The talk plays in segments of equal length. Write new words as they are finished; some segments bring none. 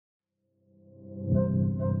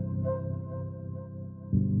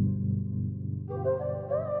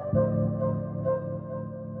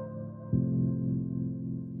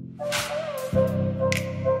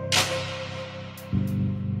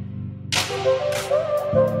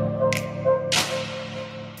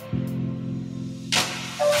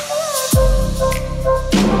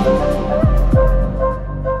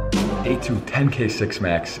get to 10K 6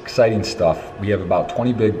 max, exciting stuff. We have about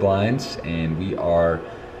 20 big blinds and we are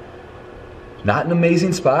not an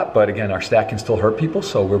amazing spot, but again, our stack can still hurt people,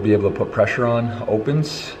 so we'll be able to put pressure on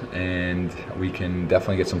opens and we can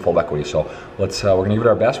definitely get some full equity. So we're gonna give it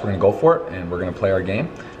our best, we're gonna go for it, and we're gonna play our game,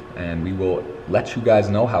 and we will let you guys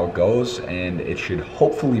know how it goes, and it should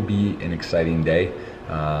hopefully be an exciting day.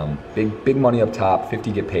 Big money up top,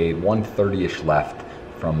 50 get paid, 130-ish left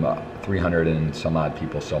from 300 and some odd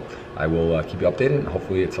people. So I will keep you updated, and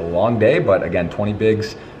hopefully it's a long day, but again, 20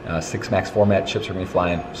 bigs, 6 max format, chips are gonna be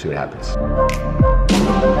flying, see what happens.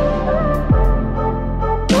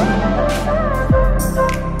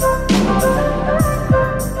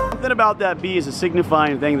 Something about that B is a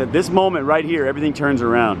signifying thing that this moment right here, everything turns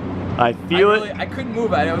around. I feel it. I couldn't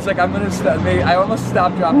move. I was like, I'm gonna stop. I almost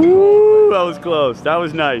stopped dropping. Woo, that was close. That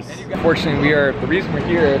was nice. Unfortunately, the reason we're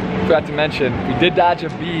here, forgot to mention, we did dodge a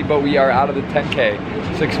B, but we are out of the 10K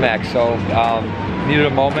 6 max. So needed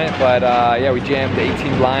a moment, but yeah, we jammed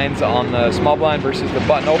 18 blinds on the small blind versus the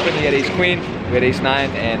button open. He had ace queen, we had ace 9,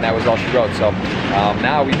 and that was all she wrote. So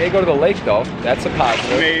now we may go to the lake though. That's a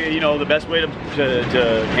positive. You know, the best way to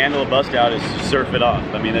handle a bust out is surf it off.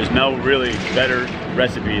 I mean, there's no really better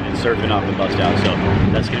recipe than surfing off the bust out. So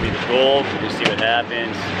that's gonna be the goal. We'll just see what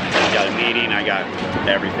happens. I got a meeting. I got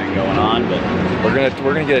everything going on, but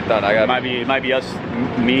we're gonna get it done. It might be us,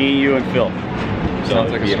 me, you, and Phil. So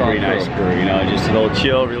sounds like a pretty nice crew. You know, just a little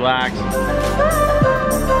chill, relax.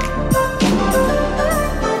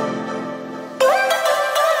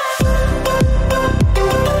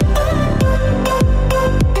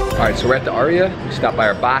 All right, so we're at the Aria. We stopped by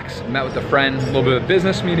our box, met with a friend, a little bit of a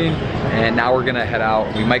business meeting, and now we're gonna head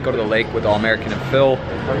out. We might go to the lake with All American and Phil.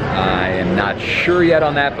 I am not sure yet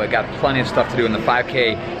on that, but got plenty of stuff to do. And the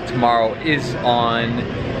 5K tomorrow is on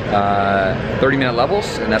 30-minute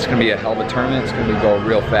levels, and that's gonna be a hell of a tournament. It's gonna go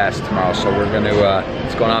real fast tomorrow, so we're gonna,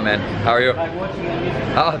 what's going on, man? How are you?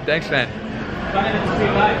 Oh, thanks, man.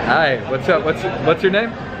 Hi, what's up? What's your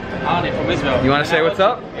name? Arnie from Israel. You wanna say what's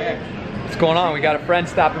up? What's going on? We got a friend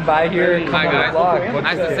stopping by here. Hi guys.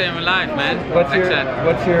 Nice to see you in live, man.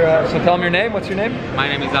 So tell him your name. What's your name? My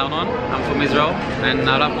name is Arnon. I'm from Israel, and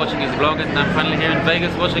I love watching his vlog, and I'm finally here in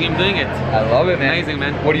Vegas watching him doing it. I love it, man. Amazing,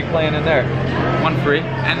 man. What are you playing in there? 1-3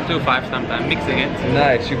 and 2-5 sometimes, mixing it.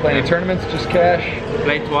 Nice. You playing any tournaments? Just cash?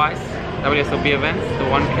 Played twice. WSOP events, the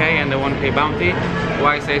 1K and the 1K bounty.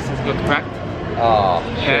 Twice aces got cracked. Oh,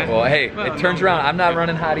 shit. Well, hey, it turns around. I'm not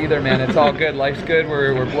running hot either, man. It's all good. Life's good.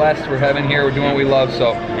 We're blessed. We're having here. We're doing what we love.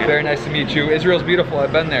 So, very nice to meet you. Israel's beautiful.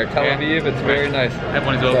 I've been there. Tel Aviv, it's very nice.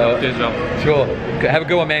 Everyone is welcome to Israel. Cool. Have a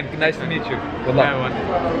good one, man. Nice to meet you. Good luck.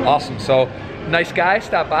 Awesome. So, nice guy.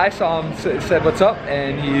 Stopped by, saw him, said what's up,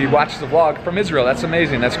 and he watched the vlog from Israel. That's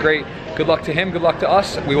amazing. That's great. Good luck to him. Good luck to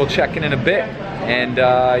us. We will check in a bit. And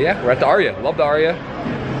yeah, we're at the Aria. Love the Aria.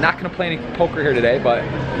 Not gonna play any poker here today, but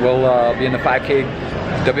we'll be in the 5K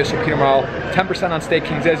WSOP tomorrow. 10% on Stake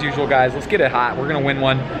Kings as usual, guys. Let's get it hot. We're gonna win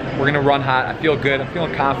one. We're gonna run hot. I feel good. I'm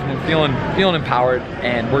feeling confident, feeling empowered,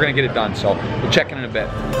 and we're gonna get it done. So we'll check in a bit.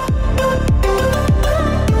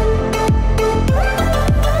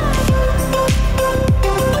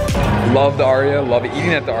 Love the Aria. Love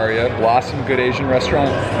eating at the Aria. Blossom, good Asian restaurant.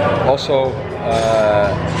 Also,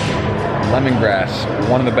 Lemongrass,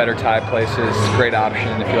 one of the better Thai places. Great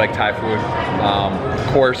option if you like Thai food.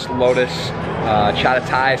 Of course, Lotus, Chata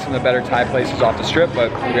Thai, some of the better Thai places off the strip. But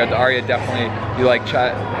we got the Aria. Definitely, if you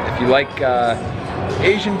like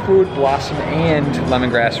Asian food, Blossom and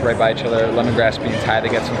Lemongrass right by each other. Lemongrass being Thai, they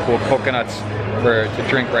get some cool coconuts to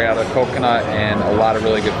drink right out of the coconut, and a lot of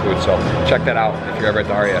really good food. So check that out if you're ever at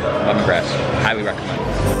the Aria. Lemongrass, highly recommend.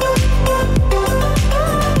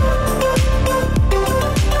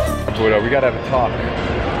 We gotta have a talk.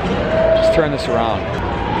 Just turn this around.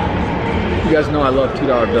 You guys know I love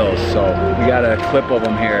 $2 bills, so we got a clip of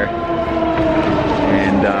them here.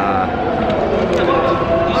 And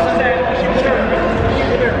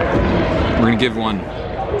we're gonna give one.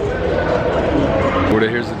 Buddha,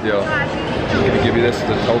 here's the deal. I'm gonna give you this as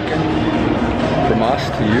a token from us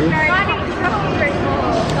to you.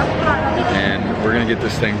 And we're gonna get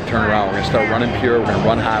this thing turned around. We're gonna start running pure, we're gonna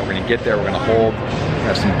run hot, we're gonna get there, we're gonna hold,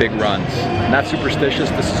 have some big runs. Not superstitious,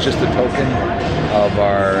 this is just a token of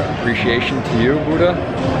our appreciation to you, Buddha.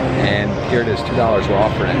 And here it is, $2 we're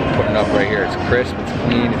offering it, putting it up right here. It's crisp, it's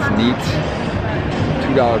clean, it's neat.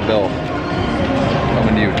 $2 bill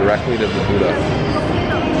coming to you directly to the Buddha.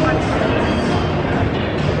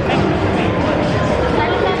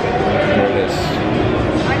 There it is.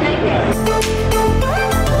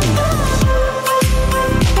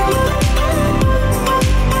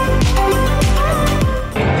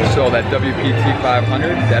 So that at WPT 500.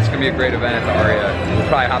 That's gonna be a great event at the Aria. We'll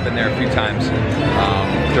probably hop in there a few times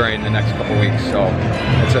during the next couple weeks. So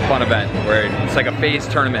it's a fun event where it's like a phase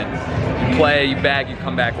tournament. You play, you bag, you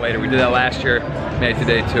come back later. We did that last year, made it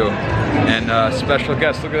today too. And special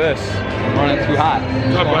guest, look at this. I'm running too hot.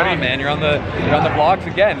 What's going on, man? You're on the vlogs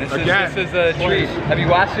again. This is a treat. Have you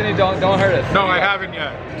watched any? Don't hurt us. No, I haven't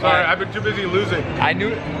yet. Sorry, I've been too busy losing. I knew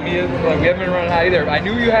we haven't been running hot either. I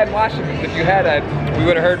knew you hadn't watched him because if you had, we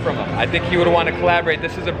would have heard from him. I think he would have wanted to collaborate.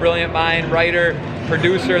 This is a brilliant mind, writer,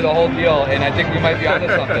 producer, the whole deal, and I think we might be onto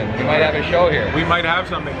something. We might have a show here. We might have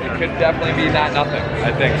something here. It could definitely be not nothing,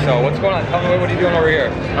 I think. So what's going on? Tell me, what are you doing over here?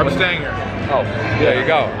 I'm staying here. Oh, there you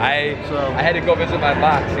go. I had to go visit my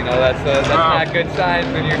box. You know, that's not good signs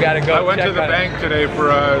when you got to go. I went to the bank today for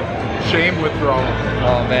a shame withdrawal.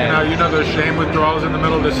 Oh man. You know those shame withdrawals in the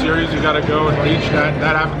middle of the series. You got to go and reach that.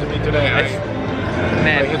 That happened to me today.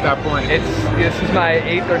 Man, I hit that point. This is my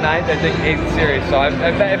 8th or 9th, I think, 8th series. So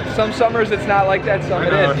I've some summers it's not like that, some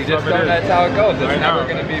it is. You just don't. That's how it goes. It's never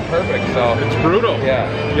going to be perfect. So it's brutal. Yeah.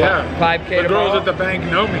 5K. The girls at the bank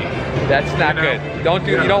know me. That's not good. Don't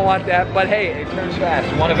do. You don't want that. But hey, it turns fast.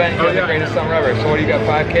 One event, you have the greatest summer ever. So what do you got?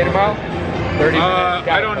 5K tomorrow? 30 minutes?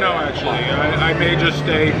 I don't know actually. I may just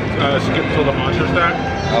stay, skip till the monster stack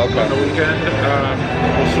on the weekend.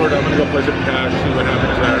 I'm gonna go play some cash, see what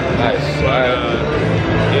happens there. Nice.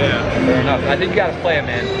 Yeah. Fair enough. I think you gotta play it,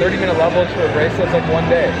 man. 30-minute levels for a bracelet's like one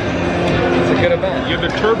day. It's a good event. Yeah,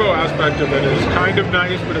 the turbo aspect of it is kind of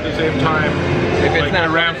nice, but at the same time, if it's not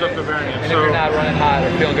it ramps up the variance. And if you're not running hot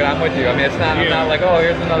or feeling good, I'm with you. I mean, it's not. I'm not like, oh,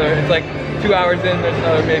 here's another. It's like 2 hours in, there's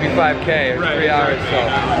another maybe 5K or 3 hours.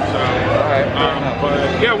 All right. But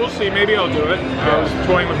yeah, we'll see. Maybe I'll do it. I was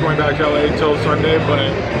toying with going back to LA till Sunday, but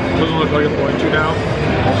it doesn't look like I'm going to now.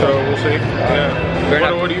 So we'll see. Yeah. What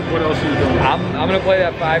else are you doing? I'm gonna play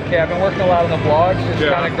that 5K. I've been working a lot on the vlogs, just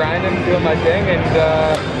kind of grinding, doing my thing, and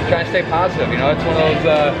trying to stay positive. You know, it's one of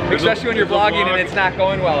those, especially when you're vlogging and it's not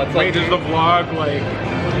going well. It's like, is the vlog like?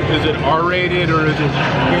 Is it R-rated or is it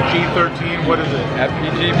PG-13? What is it?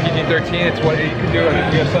 PG-13. It's what you can do.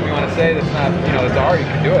 If you have something you want to say that's not, you know, it's R, you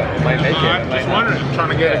can do it. It might make it. I'm just wondering. I'm trying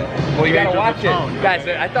to get. Well, you gotta watch it, guys.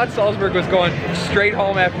 I thought Salzburg was going straight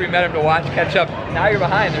home after we met him to watch catch up. Now you're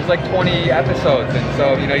behind. There's like 20 episodes, and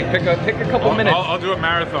so you know you pick a couple minutes. I'll do a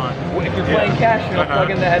marathon. If you're playing cash, you know, plug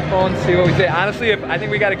in the headphones, see what we say. Honestly, I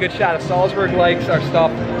think we got a good shot. If Salzburg likes our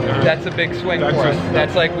stuff, that's a big swing for us.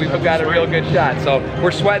 That's like we've got a real good shot. So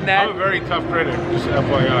we're sweating that. I'm a very tough critic, just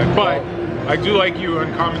FYI. But I do like you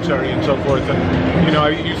on commentary and so forth, and you know,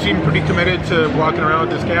 you seem pretty committed to walking around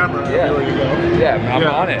with this camera everywhere you go. Yeah, I'm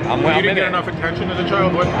on it. You didn't get enough attention as a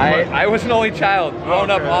child? I was an only child, grown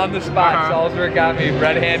up on the spot. Salzburg got me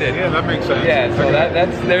red-handed. Yeah, that makes sense. Yeah, so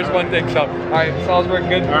there's one thing. So, all right, Salzburg,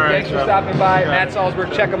 good. Thanks for stopping by. Matt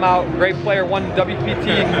Salzburg, check him out. Great player, won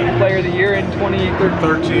WPT Player of the Year in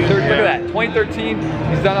 2013. Look at that, 2013.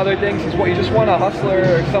 He's done other things. He just won a Hustler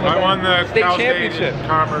or something. I won the state championship.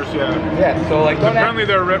 Commerce, Yeah, so like apparently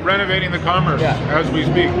they're renovating the Commerce as we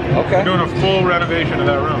speak. Okay. They're doing a full renovation of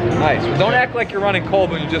that room. Nice. Well, don't act like you're running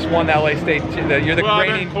cold when you just won the LA State. You're the I've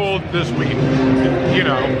been cold this week, you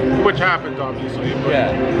know, which happened obviously. But, all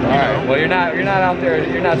right. Well, you're not out there.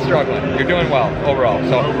 You're not struggling. You're doing well overall.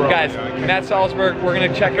 So, guys, Matt Salzburg, we're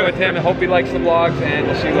gonna check in with him and hope he likes the vlogs. And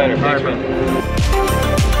we'll see you later. Thanks, man.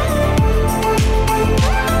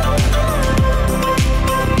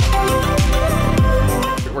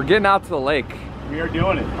 We're getting out to the lake. We are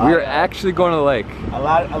doing it. We are actually going to the lake.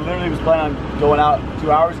 I literally was planning on going out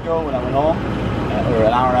 2 hours ago when I went home, or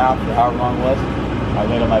an hour and a half, or however long it was. I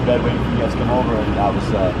laid on my bed waiting for you guys to come over, and that was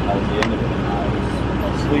the end of it. I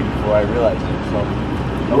was asleep before I realized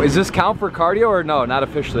it. So, is this count for cardio or no? Not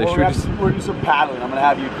officially. Well, we're doing some paddling. I'm gonna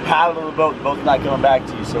have you paddle the boat. The boat's not coming back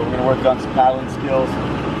to you, so we're gonna work on some paddling skills.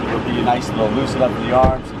 It'll be nice and loosen up the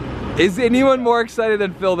arms. Is anyone more excited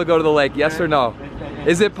than Phil to go to the lake? Yes or no?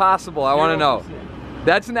 Is it possible? I want to know.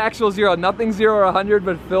 That's an actual 0. Nothing 0 or 100,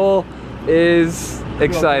 but Phil is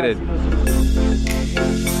excited.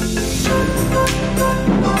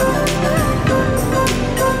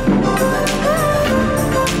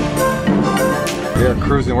 We are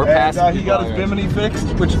cruising. We're passing. He got his bimini fixed,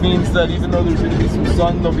 which means that even though there's going to be some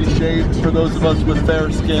sun, there'll be shade for those of us with fair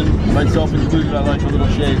skin, myself included. I like a little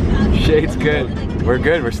shade. Shade's good. We're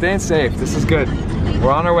good. We're staying safe. This is good.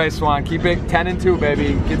 We're on our way, Swan. Keep it 10 and 2,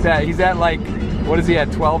 baby. Get that. He's at like, what is he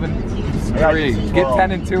at? 12 and 3. Get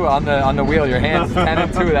 10 and 2 on the wheel. Your hands 10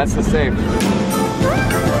 and 2. That's the safe.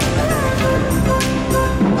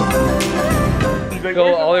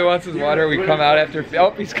 Phil, all he wants is water. We come out after.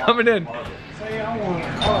 Oh, he's coming in.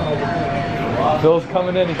 Phil's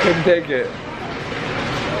coming in. He couldn't take it.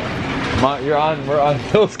 We're on.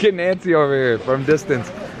 Phil's getting antsy over here from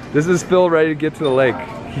distance. This is Phil ready to get to the lake.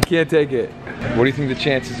 He can't take it. What do you think the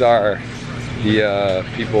chances are the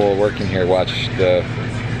people working here watch the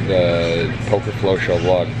Poker Flow Show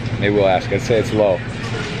vlog? Maybe we'll ask. I'd say it's low.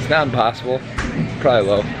 It's not impossible. Probably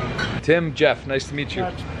low. Tim, Jeff, nice to meet you.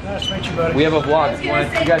 Nice to meet you, buddy. We have a vlog. You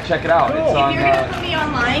gotta check it out. It's on. If you're gonna put me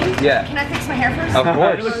online, yeah. Can I fix my hair first? Of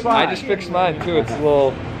course. I just fixed mine too. It's a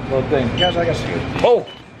little thing. Guys, I got to see it. Oh.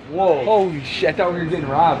 Whoa! Holy shit! I thought we were getting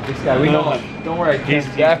robbed. This guy. We know. Don't worry.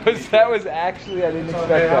 That was actually. I didn't expect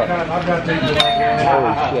that. I've got to take you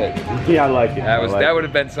Holy shit! Yeah, I like it. That would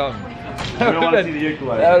have been something. I don't want to see the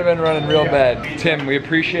equalizer. That would have been running real bad. Tim, we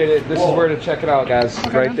appreciate it. This is where to check it out, guys.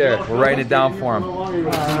 Right there. We're writing it down for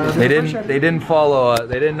them. They didn't follow.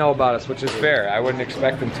 They didn't know about us, which is fair. I wouldn't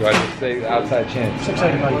expect them to. I just say outside change.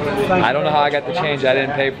 I don't know how I got the change. I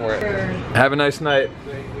didn't pay for it. Have a nice night.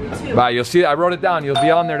 Bye. You'll see. I wrote it down. You'll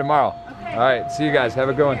be on there tomorrow. All right. See you guys. Have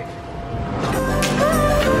a good one.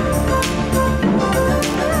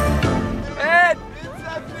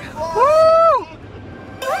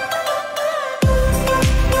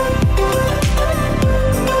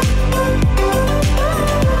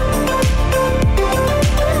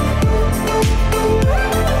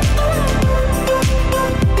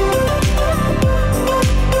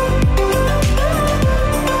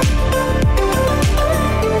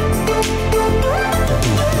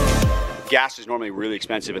 Gas is normally really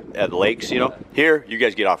expensive at the lakes, you know. Here, you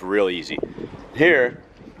guys get off real easy. Here,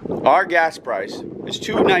 our gas price is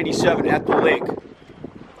 $2.97 at the lake.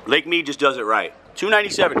 Lake Mead just does it right.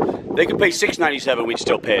 $2.97. They could pay $6.97, we'd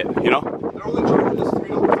still pay it, you know. They're only charging us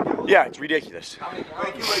 $3 Yeah, it's ridiculous.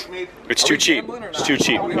 Thank you, Lake Mead. It's too cheap. It's too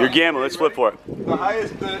cheap. You're gambling. Let's flip for it. The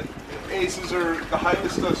highest the aces are the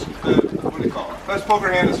highest. What do you call it? Best poker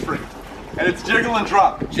hand is free, and it's jiggle and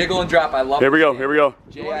drop. Jiggle and drop. I love. Here we go. Here we go.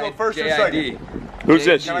 You want to go first or second? Who's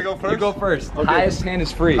this? Can I go first? You go first. Okay. Highest hand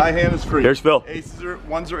is free. High hand is free. There's Phil.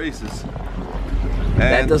 Ones are aces. And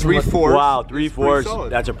That doesn't look- 3/4. Wow, 3/4.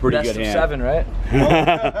 That's a pretty Best good of hand. 7, right?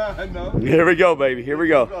 No. Here we go, baby. Here we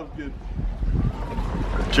go. Drop's good.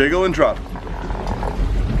 Jiggle and drop.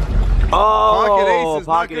 Oh, pocket aces. pocket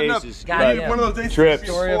Not good enough. aces. God, You need yeah. one of those aces. Trips.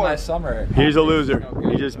 Story of my summer. He's a loser.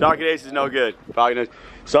 He just pocket ace is no good. Pocket ace.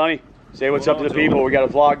 Sonny, say what's up to the people. We got a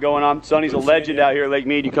vlog going on. Sonny's a legend out here at Lake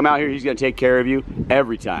Mead. You come out here, he's gonna take care of you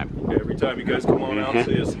every time. Every time you guys come on out,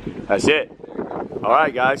 see us. That's it. All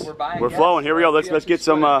right, guys. We're flowing. Here we go. Let's get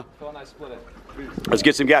some. Let's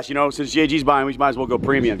get some gas. You know, since JG's buying, we might as well go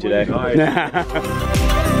premium today. All right.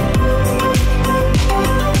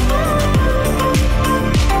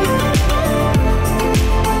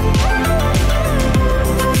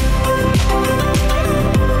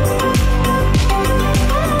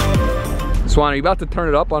 Swan, are you about to turn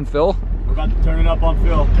it up on Phil? We're about to turn it up on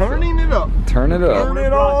Phil. Turning it up. Turn it up. Turn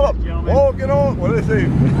it all up. Oh, get on. What do they say?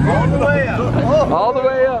 All the way up. All the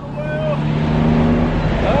way up.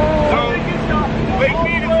 Lake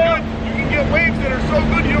Mead is good. You can get waves that are so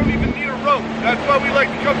good you don't even need a rope. That's why we like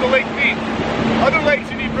to come to Lake Mead. Other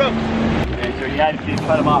lakes you need ropes. Okay, so you had to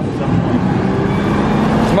cut him off at some point.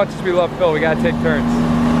 As much as we love Phil, we gotta take turns.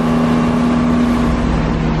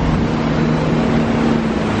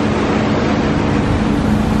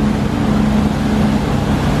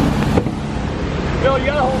 Phil, you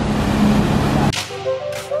gotta hold.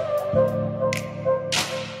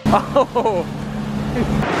 Oh!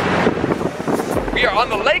 We are on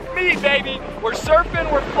the Lake Mead, baby. We're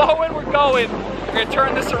surfing, we're flowing, we're going. We're gonna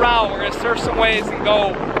turn this around. We're gonna surf some waves and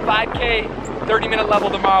go 5K, 30-minute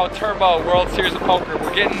level tomorrow, Turbo, World Series of Poker.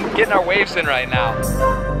 We're getting our waves in right now.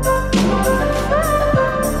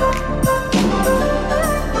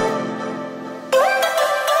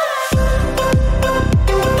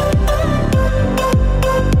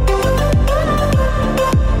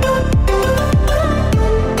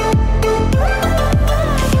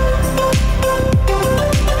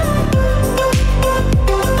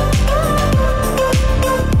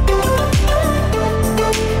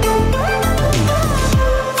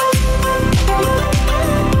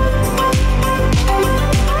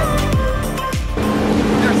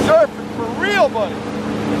 Buddy.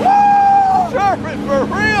 Woo! Surfing for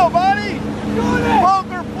real, buddy!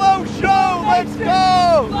 Poker Flow Show, let's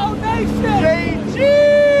go! Flow Nation! JG!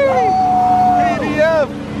 ADF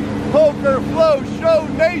Poker Flow Show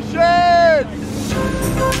Nation!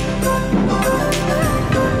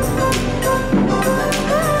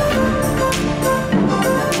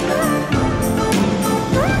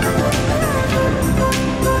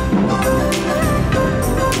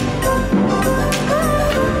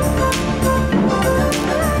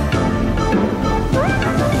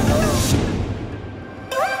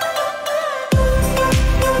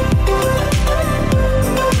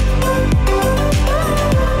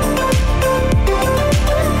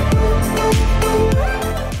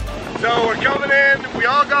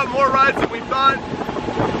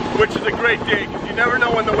 a great day because you never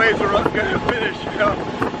know when the waves are going to finish, you know?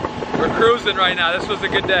 We're cruising right now. This was a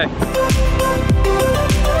good day.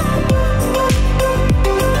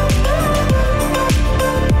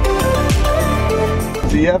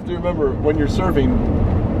 So you have to remember, when you're surfing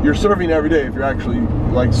every day. If you're actually,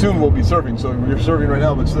 like, soon we'll be surfing, so you're surfing right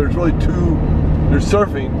now, but so there's really two, there's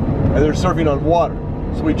surfing and there's surfing on water.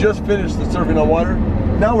 So we just finished the surfing on water,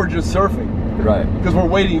 now we're just surfing. Right. Because we're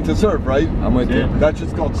waiting to surf, right? I'm with you. That's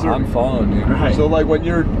just called surfing. I'm following you. Right. So like when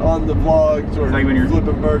you're on the vlogs or like when you're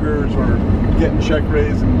flipping burgers or getting check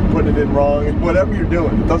raised and putting it in wrong, and whatever you're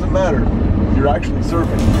doing, it doesn't matter. You're actually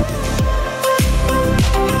surfing.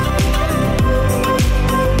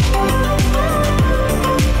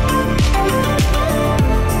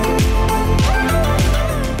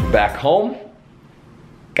 Back home,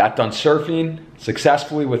 got done surfing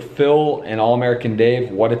successfully with Phil and All-American Dave.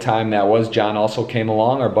 What a time that was. John also came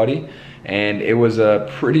along, our buddy, and it was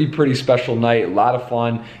a pretty special night. A lot of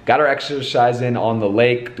fun. Got our exercise in on the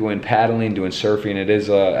lake, doing paddling, doing surfing. It is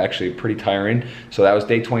actually pretty tiring. So that was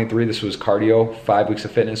day 23. This was cardio, 5 weeks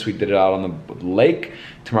of fitness. We did it out on the lake.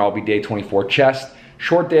 Tomorrow will be day 24, chest.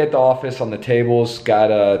 Short day at the office on the tables. Got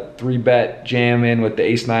a 3-bet jam in with the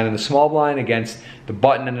ace-9 in the small blind against the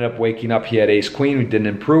button. Ended up waking up. He had ace-queen. We didn't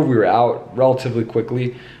improve. We were out relatively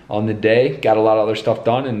quickly on the day. Got a lot of other stuff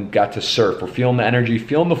done and got to surf. We're feeling the energy,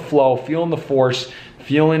 feeling the flow, feeling the force,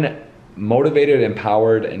 feeling motivated,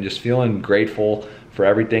 empowered, and just feeling grateful for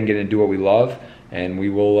everything, getting to do what we love. And we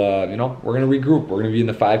will, you know, we're going to regroup. We're going to be in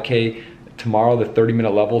the 5K tomorrow, the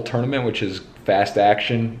 30-minute level tournament, which is fast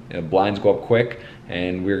action. Blinds go up quick.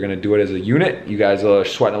 And we're gonna do it as a unit. You guys are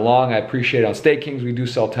sweating along. I appreciate it. On Stake Kings, we do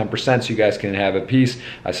sell 10%, so you guys can have a piece.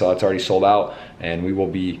 I saw it's already sold out, and we will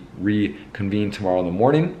be reconvened tomorrow in the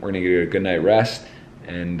morning. We're gonna get a good night rest.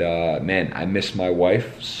 And man, I miss my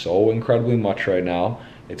wife so incredibly much right now.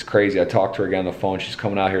 It's crazy. I talked to her again on the phone. She's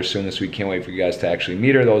coming out here soon this week. Can't wait for you guys to actually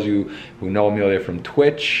meet her. Those of you who know Amelia from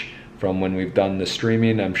Twitch, from when we've done the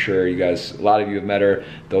streaming, I'm sure you guys, a lot of you have met her.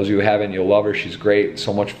 Those of you who haven't, you'll love her. She's great,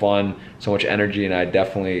 so much fun, so much energy, and I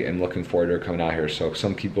definitely am looking forward to her coming out here. So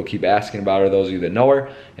some people keep asking about her, those of you that know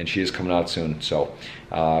her, and she is coming out soon. So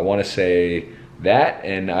I wanna say that,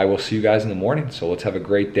 and I will see you guys in the morning. So let's have a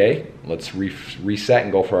great day. Let's reset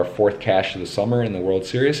and go for our 4th cash of the summer in the World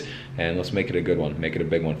Series, and let's make it a good one, make it a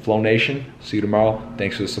big one. Flow Nation, see you tomorrow.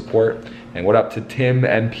 Thanks for the support. And what up to Tim,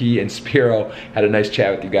 MP, and Spiro. Had a nice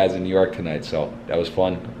chat with you guys in New York tonight, so that was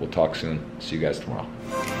fun. We'll talk soon. See you guys tomorrow.